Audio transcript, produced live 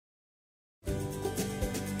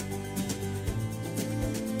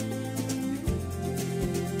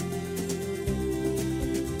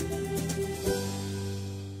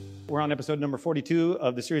We're on episode number 42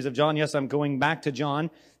 of the series of John. Yes, I'm going back to John,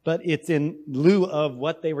 but it's in lieu of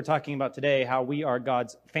what they were talking about today, how we are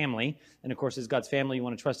God's family. And of course, as God's family, you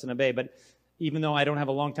want to trust and obey. But even though I don't have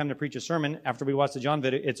a long time to preach a sermon after we watch the John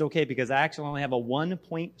video, it's okay because I actually only have a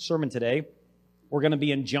one-point sermon today. We're going to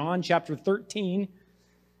be in John chapter 13,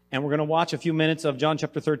 and we're going to watch a few minutes of John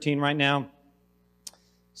chapter 13 right now.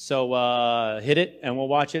 So hit it, and we'll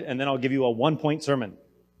watch it, and then I'll give you a one-point sermon.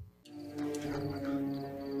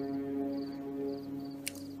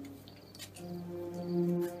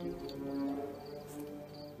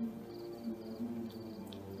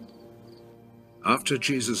 After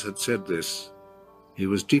Jesus had said this, he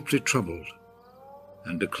was deeply troubled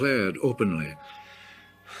and declared openly,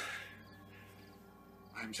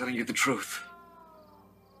 I'm telling you the truth.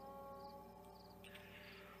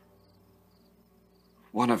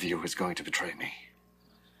 One of you is going to betray me.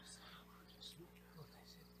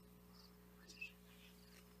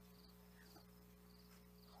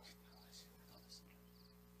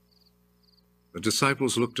 The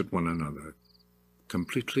disciples looked at one another,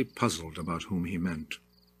 completely puzzled about whom he meant.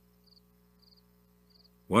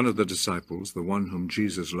 One of the disciples, the one whom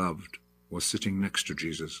Jesus loved, was sitting next to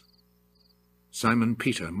Jesus. Simon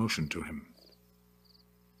Peter motioned to him.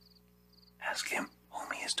 Ask him whom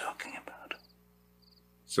he is talking about.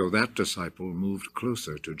 So that disciple moved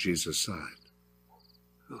closer to Jesus' side.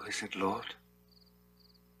 Who is it, Lord?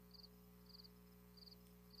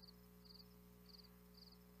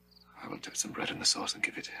 I will dip some bread in the sauce and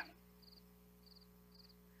give it to him.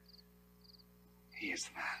 He is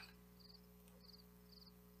the man.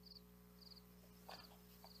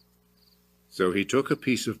 So he took a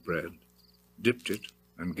piece of bread, dipped it,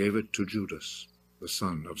 and gave it to Judas, the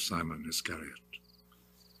son of Simon Iscariot.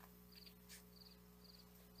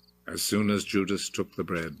 As soon as Judas took the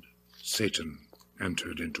bread, Satan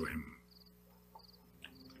entered into him.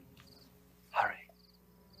 Hurry.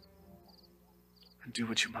 And do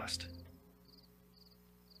what you must.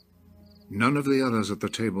 None of the others at the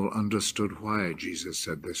table understood why Jesus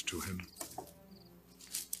said this to him.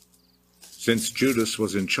 Since Judas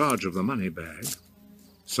was in charge of the money bag,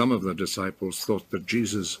 some of the disciples thought that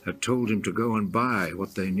Jesus had told him to go and buy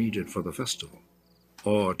what they needed for the festival,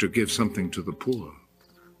 or to give something to the poor.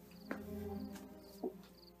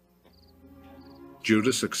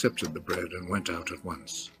 Judas accepted the bread and went out at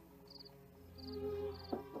once.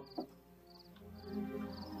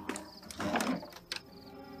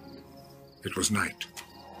 It was night.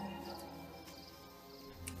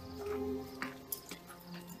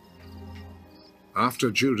 After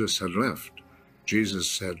Judas had left, Jesus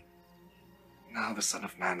said, Now the Son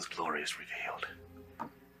of Man's glory is revealed.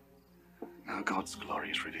 Now God's glory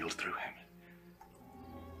is revealed through him.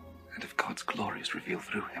 And if God's glory is revealed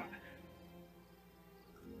through him,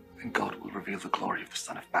 then God will reveal the glory of the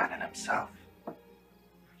Son of Man in himself.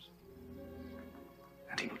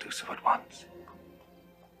 And he will do so at once.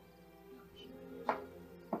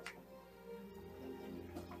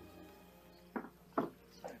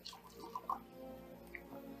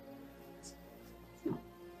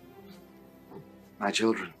 My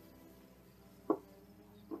children,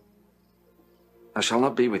 I shall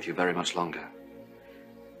not be with you very much longer.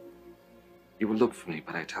 You will look for me,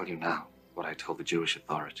 but I tell you now what I told the Jewish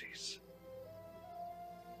authorities.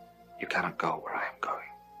 You cannot go where I am going.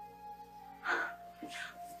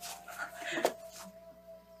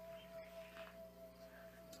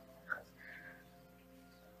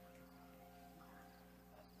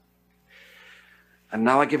 And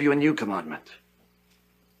now I give you a new commandment.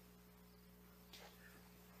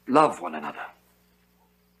 Love one another.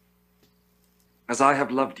 As I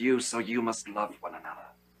have loved you, so you must love one another.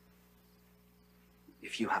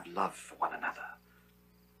 If you have love for one another,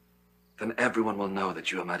 then everyone will know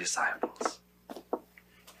that you are my disciples. All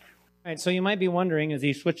right, so you might be wondering, as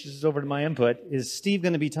he switches over to my input, is Steve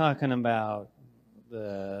going to be talking about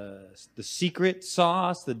the secret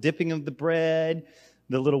sauce, the dipping of the bread,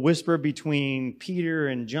 the little whisper between Peter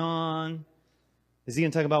and John? Is he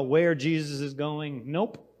going to talk about where Jesus is going?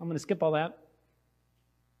 Nope. I'm going to skip all that.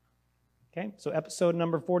 Okay, so episode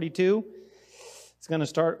number 42. It's going to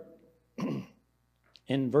start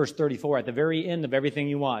in verse 34, at the very end of everything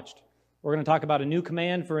you watched. We're going to talk about a new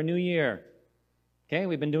command for a new year. Okay,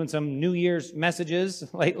 we've been doing some New Year's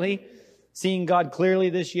messages lately, seeing God clearly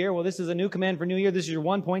this year. Well, this is a new command for New Year. This is your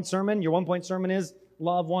one-point sermon. Your one-point sermon is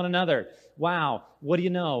love one another. Wow, what do you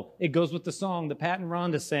know? It goes with the song that Pat and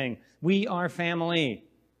Rhonda sang. We are family.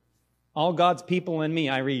 All God's people in me.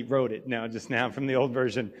 I rewrote it just now from the old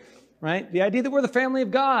version. Right? The idea that we're the family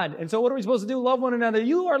of God. And so what are we supposed to do? Love one another.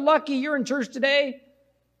 You are lucky you're in church today.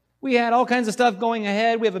 We had all kinds of stuff going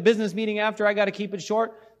ahead. We have a business meeting after. I got to keep it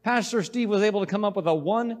short. Pastor Steve was able to come up with a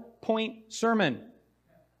one-point sermon.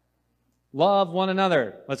 Love one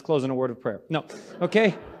another. Let's close in a word of prayer. No,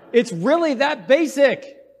 okay? It's really that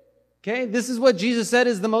basic. Okay? This is what Jesus said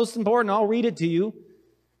is the most important. I'll read it to you.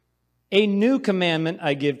 A new commandment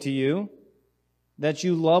I give to you, that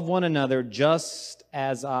you love one another just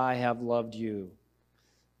as I have loved you.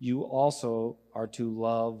 You also are to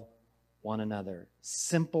love one another.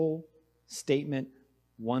 Simple statement,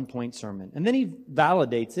 one-point sermon. And then he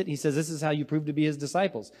validates it. He says, this is how you prove to be his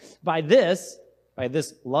disciples. By this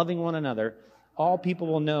loving one another, all people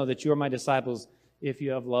will know that you are my disciples if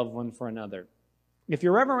you have love one for another. If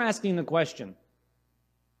you're ever asking the question,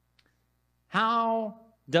 how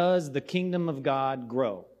does the kingdom of God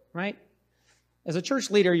grow, right? As a church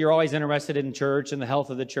leader, you're always interested in church and the health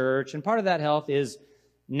of the church, and part of that health is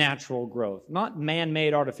natural growth, not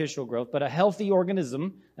man-made artificial growth, but a healthy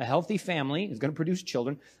organism, a healthy family is going to produce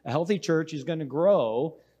children. A healthy church is going to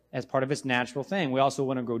grow as part of its natural thing. We also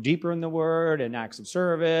want to grow deeper in the Word and acts of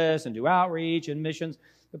service and do outreach and missions.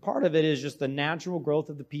 But part of it is just the natural growth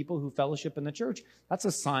of the people who fellowship in the church. That's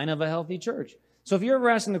a sign of a healthy church. So if you're ever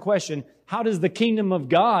asking the question, how does the kingdom of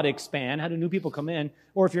God expand? How do new people come in?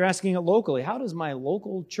 Or if you're asking it locally, how does my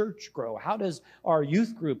local church grow? How does our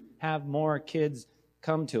youth group have more kids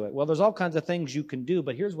come to it? Well, there's all kinds of things you can do,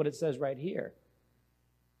 but here's what it says right here.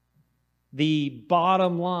 The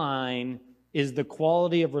bottom line is the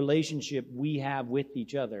quality of relationship we have with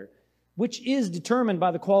each other, which is determined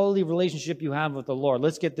by the quality of relationship you have with the Lord.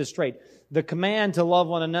 Let's get this straight. The command to love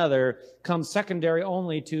one another comes secondary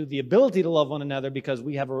only to the ability to love one another because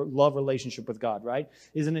we have a love relationship with God, right?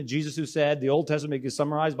 Isn't it Jesus who said the Old Testament is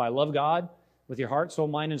summarized by love God with your heart, soul,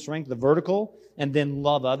 mind, and strength, the vertical, and then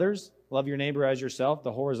love others? Love your neighbor as yourself,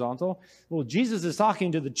 the horizontal. Well, Jesus is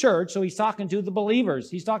talking to the church, so he's talking to the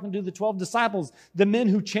believers. He's talking to the 12 disciples, the men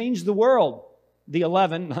who changed the world. The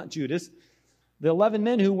 11, not Judas. The 11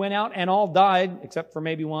 men who went out and all died, except for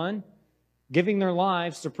maybe one, giving their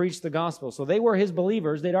lives to preach the gospel. So they were his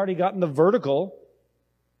believers. They'd already gotten the vertical.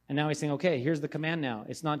 And now he's saying, okay, here's the command now.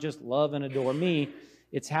 It's not just love and adore me.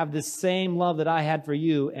 It's have the same love that I had for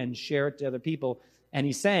you and share it to other people. And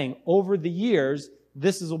he's saying, over the years,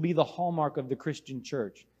 this will be the hallmark of the Christian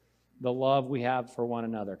church, the love we have for one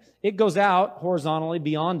another. It goes out horizontally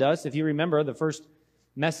beyond us. If you remember, the first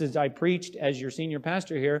message I preached as your senior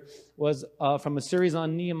pastor here was from a series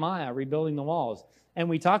on Nehemiah, rebuilding the walls. And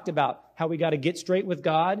we talked about how we got to get straight with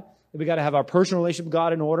God, that we got to have our personal relationship with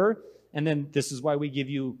God in order. And then this is why we give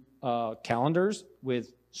you calendars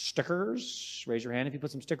with stickers. Raise your hand if you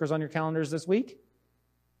put some stickers on your calendars this week.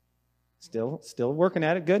 Still working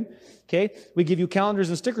at it. Good. Okay. We give you calendars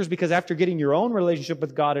and stickers because after getting your own relationship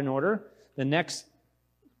with God in order, the next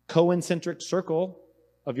concentric circle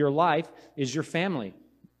of your life is your family.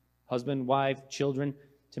 Husband, wife, children,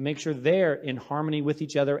 to make sure they're in harmony with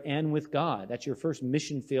each other and with God. That's your first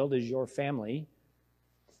mission field, is your family.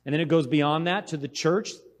 And then it goes beyond that to the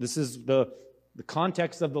church. This is the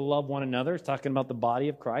context of the love one another. It's talking about the body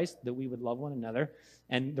of Christ, that we would love one another.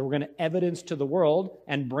 And that we're going to evidence to the world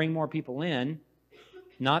and bring more people in,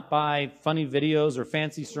 not by funny videos or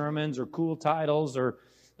fancy sermons or cool titles,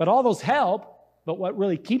 but all those help. But what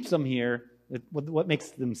really keeps them here, what makes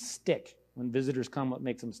them stick, when visitors come, what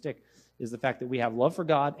makes them stick, is the fact that we have love for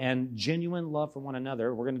God and genuine love for one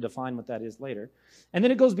another. We're going to define what that is later. And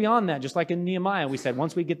then it goes beyond that, just like in Nehemiah. We said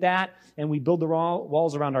once we get that, and we build the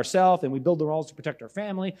walls around ourselves, and we build the walls to protect our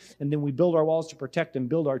family, and then we build our walls to protect and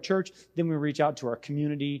build our church, then we reach out to our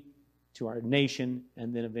community, to our nation,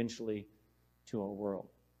 and then eventually to our world.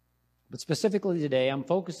 But specifically today, I'm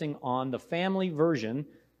focusing on the family version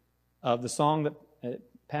of the song that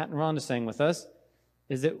Pat and Rhonda sang with us,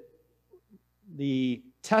 is that the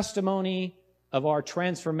testimony of our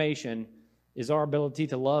transformation is our ability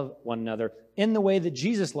to love one another in the way that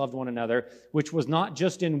Jesus loved one another, which was not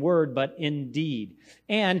just in word, but in deed.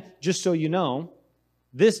 And just so you know,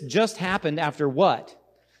 this just happened after what?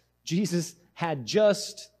 Jesus had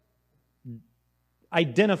just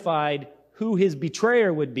identified who his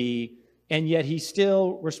betrayer would be, and yet he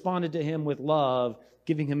still responded to him with love,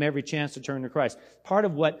 giving him every chance to turn to Christ. Part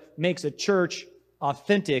of what makes a church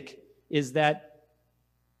authentic is that,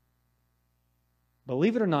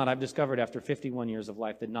 believe it or not, I've discovered after 51 years of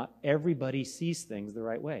life that not everybody sees things the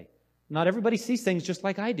right way. Not everybody sees things just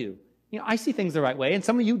like I do. You know, I see things the right way, and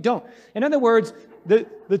some of you don't. In other words, the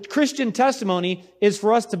Christian testimony is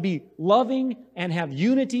for us to be loving and have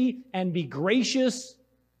unity and be gracious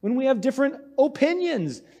when we have different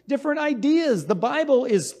opinions, different ideas. The Bible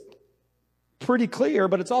is pretty clear,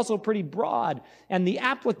 but it's also pretty broad. And the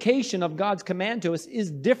application of God's command to us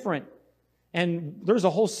is different. And there's a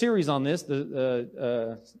whole series on this.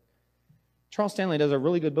 Charles Stanley does a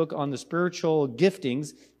really good book on the spiritual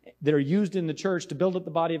giftings that are used in the church to build up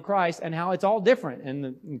the body of Christ and how it's all different.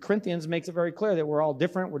 And Corinthians makes it very clear that we're all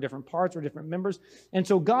different. We're different parts. We're different members. And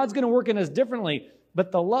so God's going to work in us differently.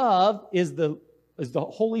 But the love is the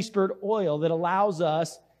Holy Spirit oil that allows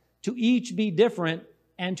us to each be different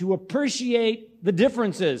and to appreciate the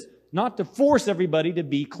differences, not to force everybody to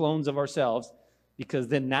be clones of ourselves, because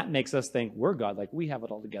then that makes us think we're God, like we have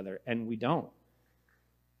it all together, and we don't.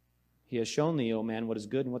 He has shown thee, O man, what is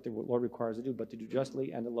good and what the Lord requires to do, but to do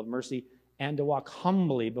justly and to love mercy and to walk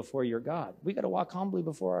humbly before your God. We got to walk humbly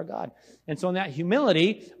before our God. And so in that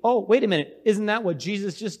humility, oh, wait a minute, isn't that what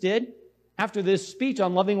Jesus just did? After this speech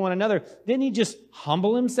on loving one another, didn't he just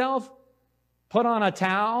humble himself, put on a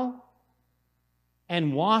towel,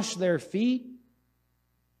 and wash their feet?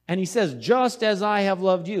 And he says, just as I have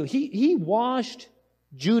loved you. He washed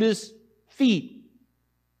Judas' feet,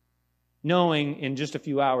 knowing in just a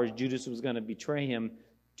few hours Judas was going to betray him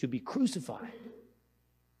to be crucified.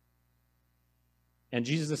 And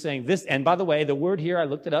Jesus is saying this, and by the way, the word here, I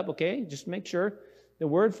looked it up, okay, just make sure. The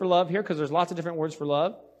word for love here, because there's lots of different words for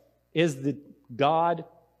love, is the God-breathed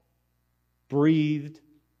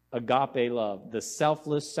agape love, the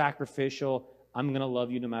selfless, sacrificial, I'm going to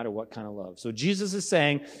love you no matter what kind of love. So Jesus is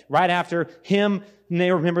saying, right after him, and they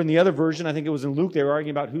remember in the other version, I think it was in Luke, they were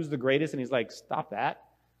arguing about who's the greatest, and he's like, stop that.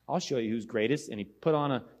 I'll show you who's greatest. And he put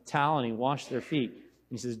on a towel and he washed their feet. And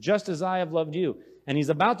he says, just as I have loved you. And he's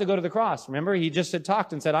about to go to the cross. Remember, he just had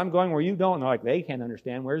talked and said, I'm going where you don't. And they're like, they can't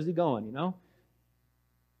understand. Where's he going, you know?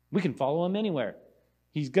 We can follow him anywhere.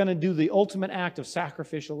 He's going to do the ultimate act of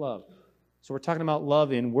sacrificial love. So we're talking about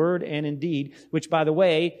love in word and in deed, which, by the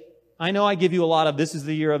way, I know I give you a lot of this is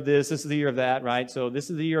the year of this is the year of that, right? So this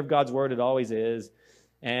is the year of God's word. It always is.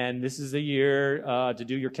 And this is the year to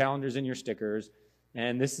do your calendars and your stickers.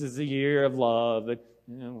 And this is the year of love,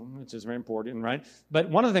 which is very important, right? But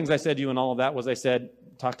one of the things I said to you in all of that was I said,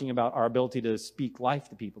 talking about our ability to speak life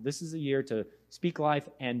to people. This is a year to speak life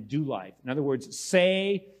and do life. In other words,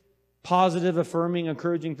 say positive, affirming,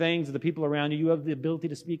 encouraging things to the people around you. You have the ability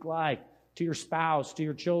to speak life to your spouse, to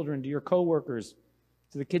your children, to your coworkers,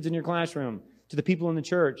 to the kids in your classroom, to the people in the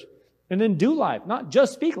church. And then do life. Not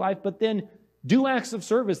just speak life, but then do acts of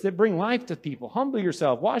service that bring life to people. Humble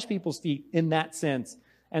yourself. Wash people's feet in that sense.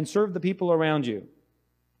 And serve the people around you.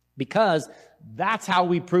 Because that's how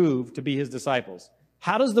we prove to be his disciples.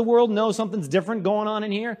 How does the world know something's different going on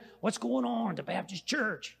in here? What's going on at the Baptist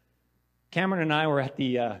church? Cameron and I were at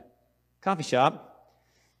the coffee shop.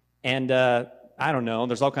 And I don't know.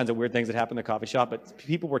 There's all kinds of weird things that happen in the coffee shop. But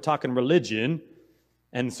people were talking religion.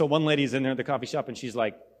 And so one lady's in there at the coffee shop. And she's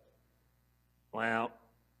like, well,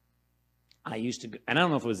 I used to go, and I don't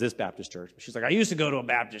know if it was this Baptist church, but she's like, I used to go to a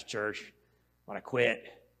Baptist church, but I quit.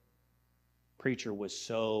 Preacher was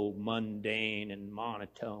so mundane and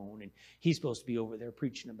monotone, and he's supposed to be over there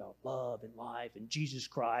preaching about love and life and Jesus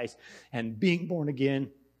Christ and being born again,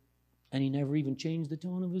 and he never even changed the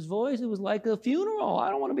tone of his voice. It was like a funeral. I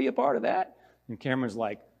don't want to be a part of that. And Cameron's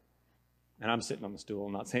like, and I'm sitting on the stool,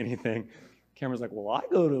 not saying anything. Cameron's like, well, I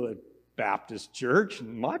go to a Baptist church,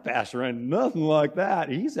 and my pastor ain't nothing like that.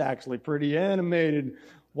 He's actually pretty animated,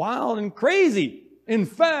 wild, and crazy. In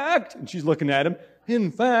fact, and she's looking at him,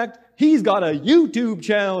 in fact, he's got a YouTube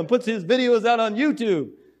channel and puts his videos out on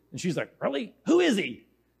YouTube. And she's like, really? Who is he?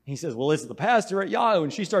 He says, well, it's the pastor at Yahoo.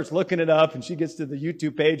 And she starts looking it up, and she gets to the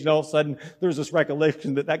YouTube page, and all of a sudden, there's this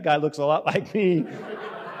recollection that guy looks a lot like me.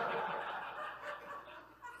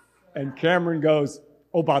 And Cameron goes,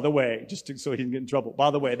 oh, by the way, so he didn't get in trouble.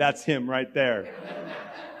 By the way, that's him right there.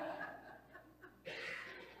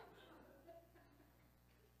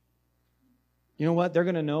 You know what? They're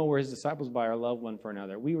going to know we're his disciples by our love one for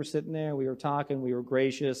another. We were sitting there, we were talking, we were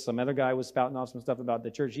gracious. Some other guy was spouting off some stuff about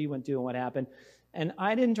the church he went to and what happened. And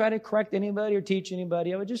I didn't try to correct anybody or teach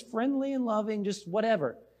anybody. I was just friendly and loving, just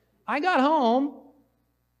whatever. I got home,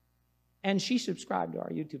 and she subscribed to our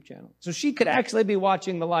YouTube channel. So she could actually be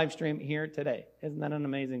watching the live stream here today. Isn't that an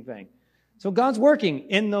amazing thing? So God's working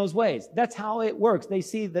in those ways. That's how it works. They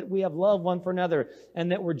see that we have love one for another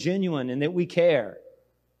and that we're genuine and that we care.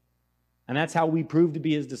 And that's how we prove to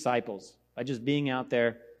be his disciples, by just being out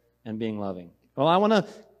there and being loving. Well, I want to,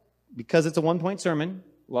 because it's a one-point sermon,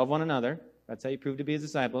 love one another. That's how you prove to be his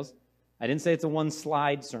disciples. I didn't say it's a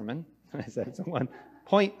one-slide sermon. I said it's a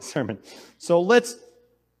one-point sermon. So let's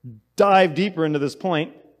dive deeper into this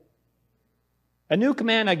point. A new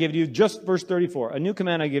command I give to you, just verse 34. A new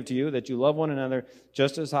command I give to you, that you love one another,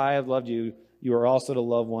 just as I have loved you, you are also to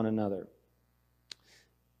love one another.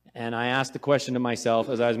 And I asked the question to myself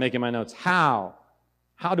as I was making my notes, how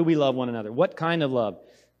How do we love one another? What kind of love?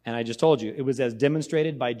 And I just told you, it was as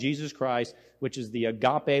demonstrated by Jesus Christ, which is the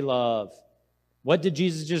agape love. What did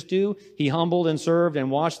Jesus just do? He humbled and served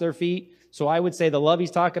and washed their feet. So I would say the love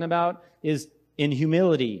he's talking about is in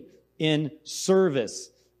humility, in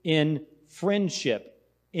service, in friendship,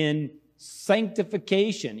 in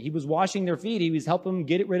sanctification. He was washing their feet. He was helping them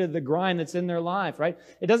get rid of the grime that's in their life, right?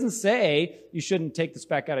 It doesn't say you shouldn't take the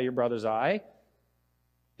speck out of your brother's eye.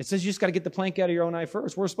 It says you just got to get the plank out of your own eye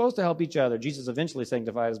first. We're supposed to help each other. Jesus eventually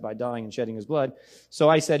sanctified us by dying and shedding his blood. So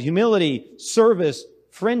I said humility, service,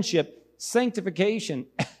 friendship, sanctification,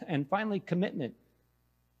 and finally commitment.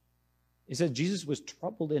 He said Jesus was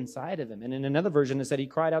troubled inside of him. And in another version, it said he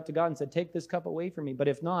cried out to God and said, take this cup away from me. But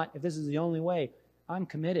if not, if this is the only way, I'm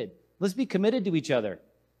committed. Let's be committed to each other.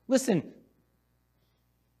 Listen,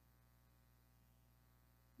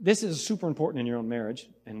 this is super important in your own marriage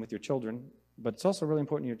and with your children, but it's also really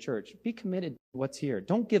important in your church. Be committed to what's here.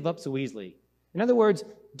 Don't give up so easily. In other words,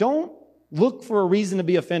 don't look for a reason to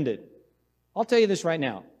be offended. I'll tell you this right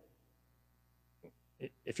now.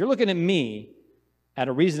 If you're looking at me at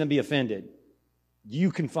a reason to be offended,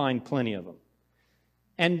 you can find plenty of them.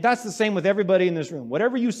 And that's the same with everybody in this room.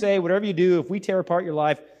 Whatever you say, whatever you do, if we tear apart your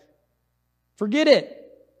life, forget it.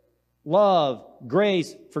 Love,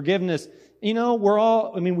 grace, forgiveness. You know,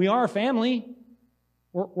 we are a family.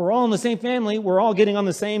 We're all in the same family. We're all getting on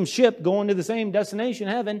the same ship, going to the same destination,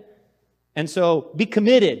 heaven. And so be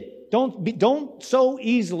committed. Don't so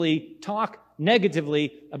easily talk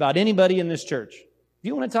negatively about anybody in this church. If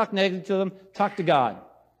you want to talk negative to them, talk to God.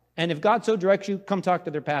 And if God so directs you, come talk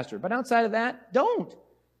to their pastor. But outside of that, don't.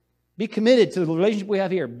 Be committed to the relationship we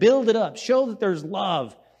have here. Build it up. Show that there's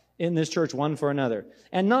love in this church one for another.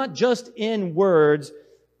 And not just in words,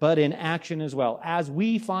 but in action as well. As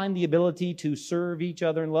we find the ability to serve each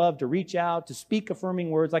other in love, to reach out, to speak affirming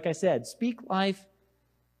words, like I said, speak life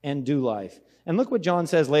and do life. And look what John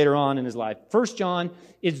says later on in his life. 1 John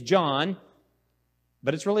is John,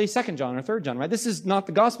 but it's really 2 John or 3 John, right? This is not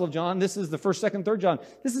the Gospel of John. This is the 1st, 2nd, 3rd John.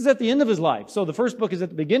 This is at the end of his life. So the first book is at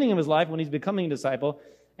the beginning of his life when he's becoming a disciple,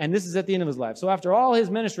 and this is at the end of his life. So after all his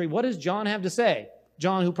ministry, what does John have to say?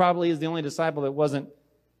 John, who probably is the only disciple that wasn't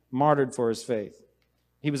martyred for his faith.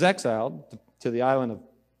 He was exiled to the island of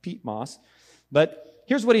Patmos. But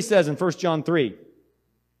here's what he says in 1 John 3.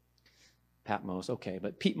 Patmos, okay,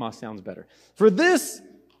 but Patmos sounds better. For this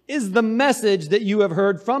is the message that you have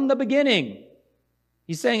heard from the beginning.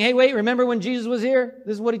 He's saying, hey, wait, remember when Jesus was here?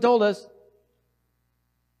 This is what he told us.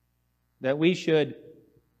 That we should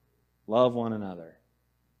love one another.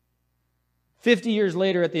 50 years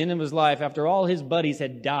later, at the end of his life, after all his buddies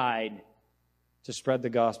had died to spread the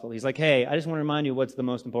gospel, he's like, hey, I just want to remind you what's the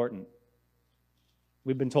most important.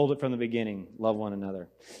 We've been told it from the beginning, love one another.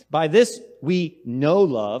 By this we know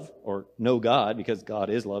love, or know God, because God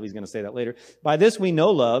is love. He's going to say that later. By this we know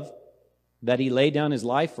love, that he laid down his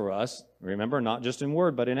life for us. Remember, not just in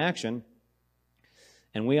word, but in action.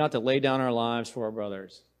 And we ought to lay down our lives for our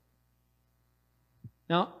brothers.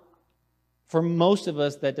 Now, for most of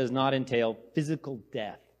us, that does not entail physical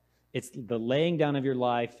death. It's the laying down of your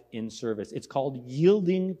life in service. It's called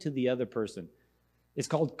yielding to the other person. It's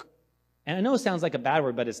called, and I know it sounds like a bad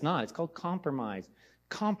word, but it's not. It's called compromise.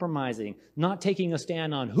 Compromising, not taking a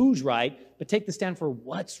stand on who's right, but take the stand for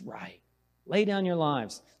what's right. Lay down your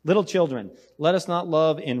lives. Little children, let us not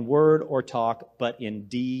love in word or talk, but in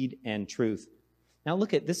deed and truth. Now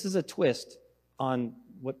look at, this is a twist on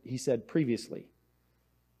what he said previously.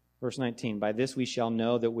 Verse 19, by this we shall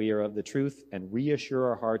know that we are of the truth and reassure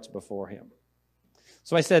our hearts before him.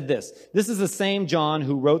 So I said this. This is the same John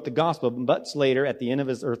who wrote the gospel much later at the end of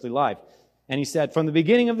his earthly life. And he said, from the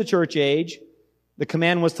beginning of the church age, the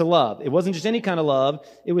command was to love. It wasn't just any kind of love.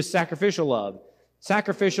 It was sacrificial love.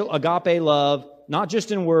 Sacrificial, agape love, not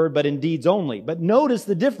just in word, but in deeds only. But notice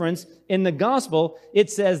the difference in the gospel.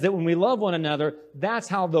 It says that when we love one another, that's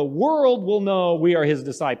how the world will know we are his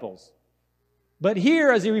disciples. But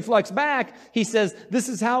here, as he reflects back, he says, this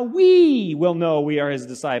is how we will know we are his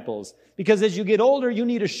disciples. Because as you get older, you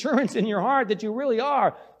need assurance in your heart that you really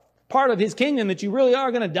are part of his kingdom, that you really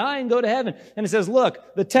are going to die and go to heaven. And it says,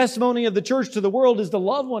 look, the testimony of the church to the world is to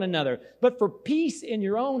love one another. But for peace in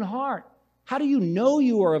your own heart, how do you know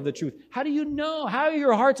you are of the truth? How do you know? How are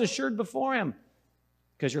your hearts assured before him?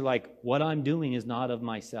 Because you're like, what I'm doing is not of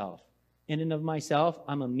myself. In and of myself,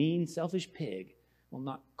 I'm a mean, selfish pig. Well,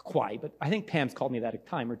 not quite, but I think Pam's called me that a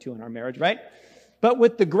time or two in our marriage, right? But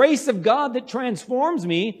with the grace of God that transforms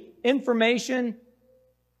me, information,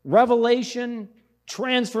 revelation,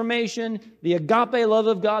 transformation, the agape love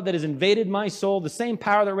of God that has invaded my soul, the same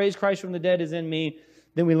power that raised Christ from the dead is in me,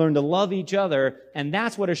 then we learn to love each other, and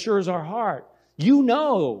that's what assures our heart. You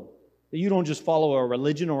know that you don't just follow a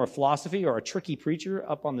religion or a philosophy or a tricky preacher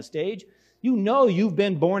up on the stage. You know you've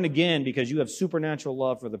been born again because you have supernatural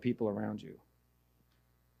love for the people around you.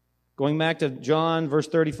 Going back to John, verse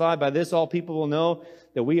 35, by this all people will know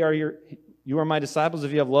that you are my disciples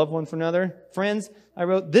if you have love one for another. Friends, I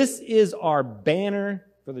wrote, this is our banner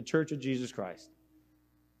for the Church of Jesus Christ.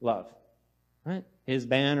 Love. Right? His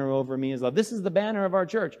banner over me is love. This is the banner of our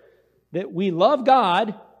church. That we love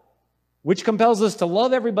God, which compels us to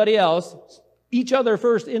love everybody else, each other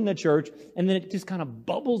first in the church, and then it just kind of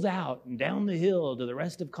bubbles out and down the hill to the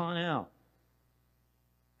rest of Connell.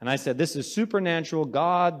 And I said, this is supernatural,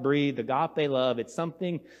 God-breathed, agape love. It's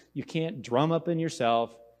something you can't drum up in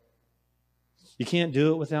yourself. You can't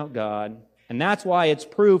do it without God. And that's why it's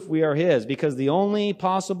proof we are His, because the only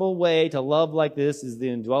possible way to love like this is the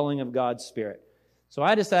indwelling of God's Spirit. So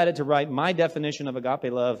I decided to write my definition of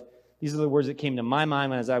agape love. These are the words that came to my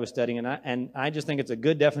mind as I was studying, and I just think it's a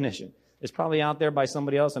good definition. It's probably out there by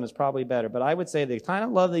somebody else, and it's probably better. But I would say the kind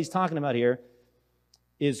of love that he's talking about here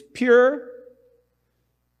is pure,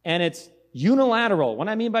 and it's unilateral. What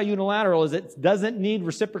I mean by unilateral is it doesn't need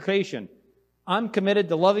reciprocation. I'm committed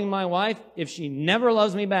to loving my wife if she never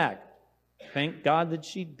loves me back. Thank God that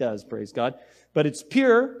she does, praise God. But it's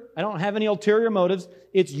pure. I don't have any ulterior motives.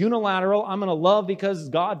 It's unilateral. I'm going to love because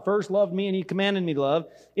God first loved me and He commanded me to love.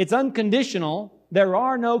 It's unconditional. There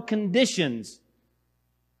are no conditions.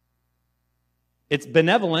 It's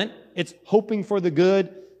benevolent. It's hoping for the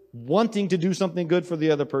good, wanting to do something good for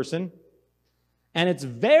the other person. And it's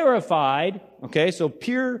verified, okay, so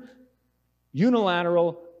pure,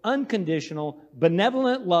 unilateral, unconditional,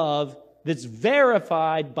 benevolent love that's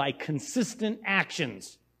verified by consistent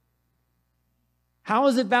actions. How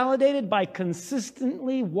is it validated? By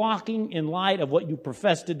consistently walking in light of what you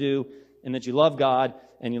profess to do and that you love God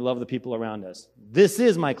and you love the people around us. This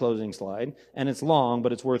is my closing slide, and it's long,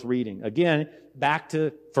 but it's worth reading. Again, back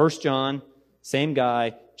to 1 John, same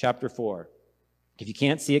guy, chapter 4. If you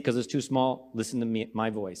can't see it because it's too small, listen to me,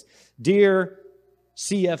 my voice. Dear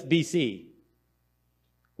CFBC,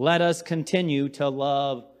 let us continue to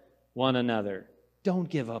love one another. Don't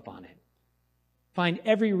give up on it. Find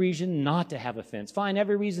every reason not to have offense. Find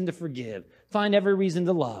every reason to forgive. Find every reason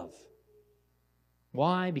to love.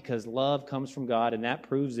 Why? Because love comes from God, and that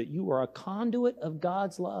proves that you are a conduit of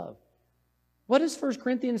God's love. What does 1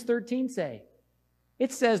 Corinthians 13 say?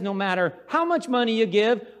 It says no matter how much money you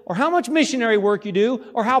give, or how much missionary work you do,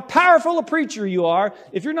 or how powerful a preacher you are,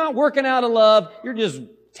 if you're not working out of love, you're just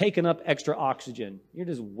taking up extra oxygen. You're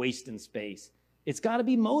just wasting space. It's got to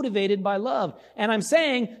be motivated by love. And I'm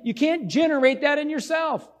saying you can't generate that in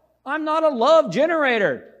yourself. I'm not a love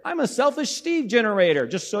generator. I'm a selfish Steve generator,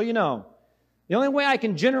 just so you know. The only way I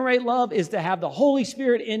can generate love is to have the Holy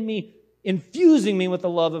Spirit in me, infusing me with the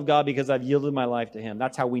love of God because I've yielded my life to Him.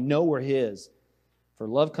 That's how we know we're His. For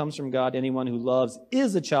love comes from God. Anyone who loves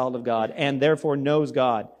is a child of God and therefore knows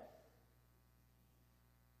God.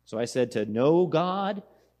 So I said to know God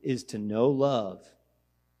is to know love.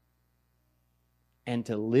 And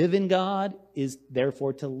to live in God is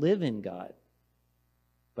therefore to live in God.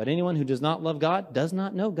 But anyone who does not love God does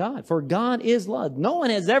not know God. For God is love. No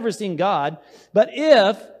one has ever seen God. But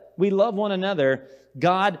if we love one another,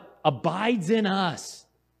 God abides in us.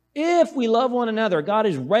 If we love one another, God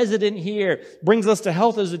is resident here, brings us to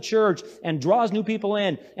health as a church, and draws new people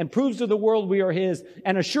in, and proves to the world we are His,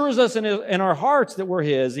 and assures us in our hearts that we're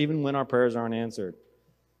His, even when our prayers aren't answered.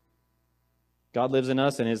 God lives in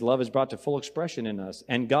us, and His love is brought to full expression in us.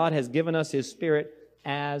 And God has given us His Spirit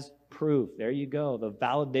as proof. There you go. The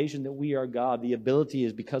validation that we are God. The ability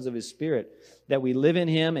is because of His Spirit, that we live in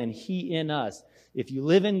Him and He in us. If you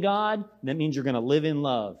live in God, that means you're going to live in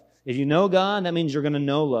love. If you know God, that means you're going to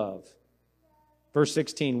know love. Verse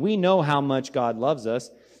 16, we know how much God loves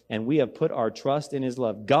us, and we have put our trust in His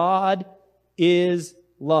love. God is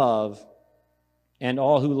love, and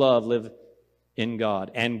all who love live in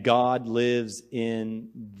God, and God lives in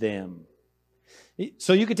them.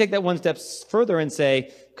 So you could take that one step further and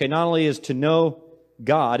say, okay, not only is to know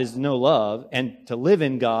God is to know love, and to live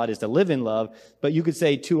in God is to live in love, but you could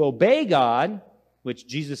say to obey God, which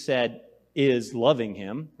Jesus said is loving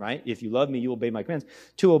Him, right? If you love me, you obey my commands.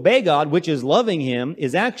 To obey God, which is loving Him,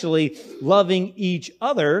 is actually loving each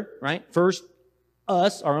other, right? First,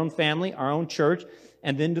 us, our own family, our own church,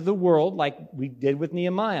 and then to the world, like we did with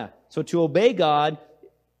Nehemiah. So to obey God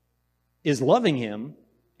is loving Him,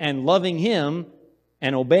 and loving Him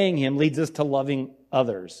and obeying Him leads us to loving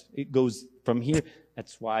others. It goes from here.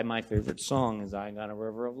 That's why my favorite song is I Got a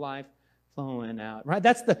River of Life flowing out. Right?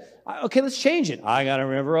 Okay, let's change it. I got a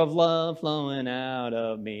river of love flowing out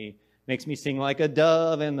of me. Makes me sing like a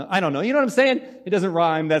dove, and I don't know. You know what I'm saying? It doesn't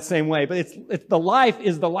rhyme that same way, but it's the life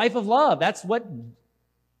is the life of love. That's what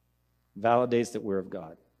validates that we're of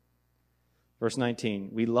God. Verse 19,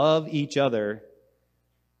 we love each other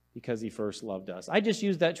because he first loved us. I just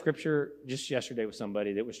used that scripture just yesterday with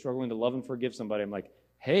somebody that was struggling to love and forgive somebody. I'm like,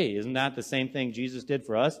 hey, isn't that the same thing Jesus did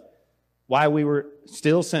for us? While we were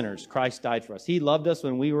still sinners, Christ died for us. He loved us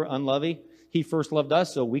when we were unloving. He first loved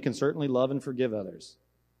us, so we can certainly love and forgive others.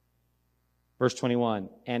 Verse 21,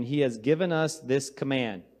 and he has given us this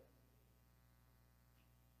command.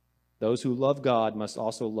 Those who love God must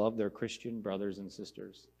also love their Christian brothers and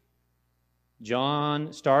sisters.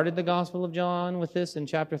 John started the Gospel of John with this in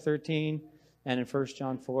chapter 13, and in 1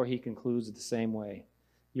 John 4, he concludes it the same way.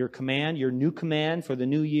 Your command, your new command for the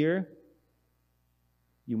new year,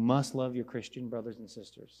 you must love your Christian brothers and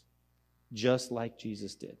sisters, just like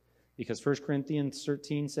Jesus did. Because 1 Corinthians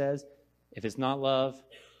 13 says, if it's not love,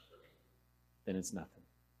 then it's nothing.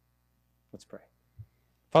 Let's pray.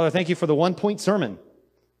 Father, thank you for the one-point sermon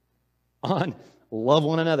on love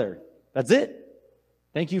one another. That's it.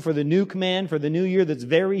 Thank you for the new command for the new year that's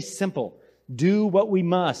very simple. Do what we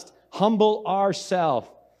must. Humble ourselves.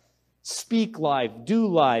 Speak life. Do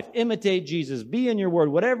life. Imitate Jesus. Be in your word.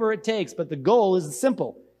 Whatever it takes. But the goal is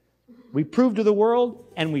simple. We prove to the world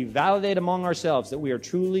and we validate among ourselves that we are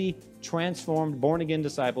truly transformed, born-again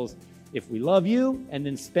disciples if we love you and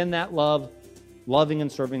then spend that love loving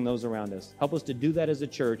and serving those around us. Help us to do that as a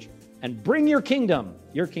church and bring your kingdom.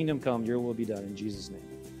 Your kingdom come. Your will be done. In Jesus' name.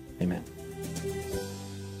 Amen.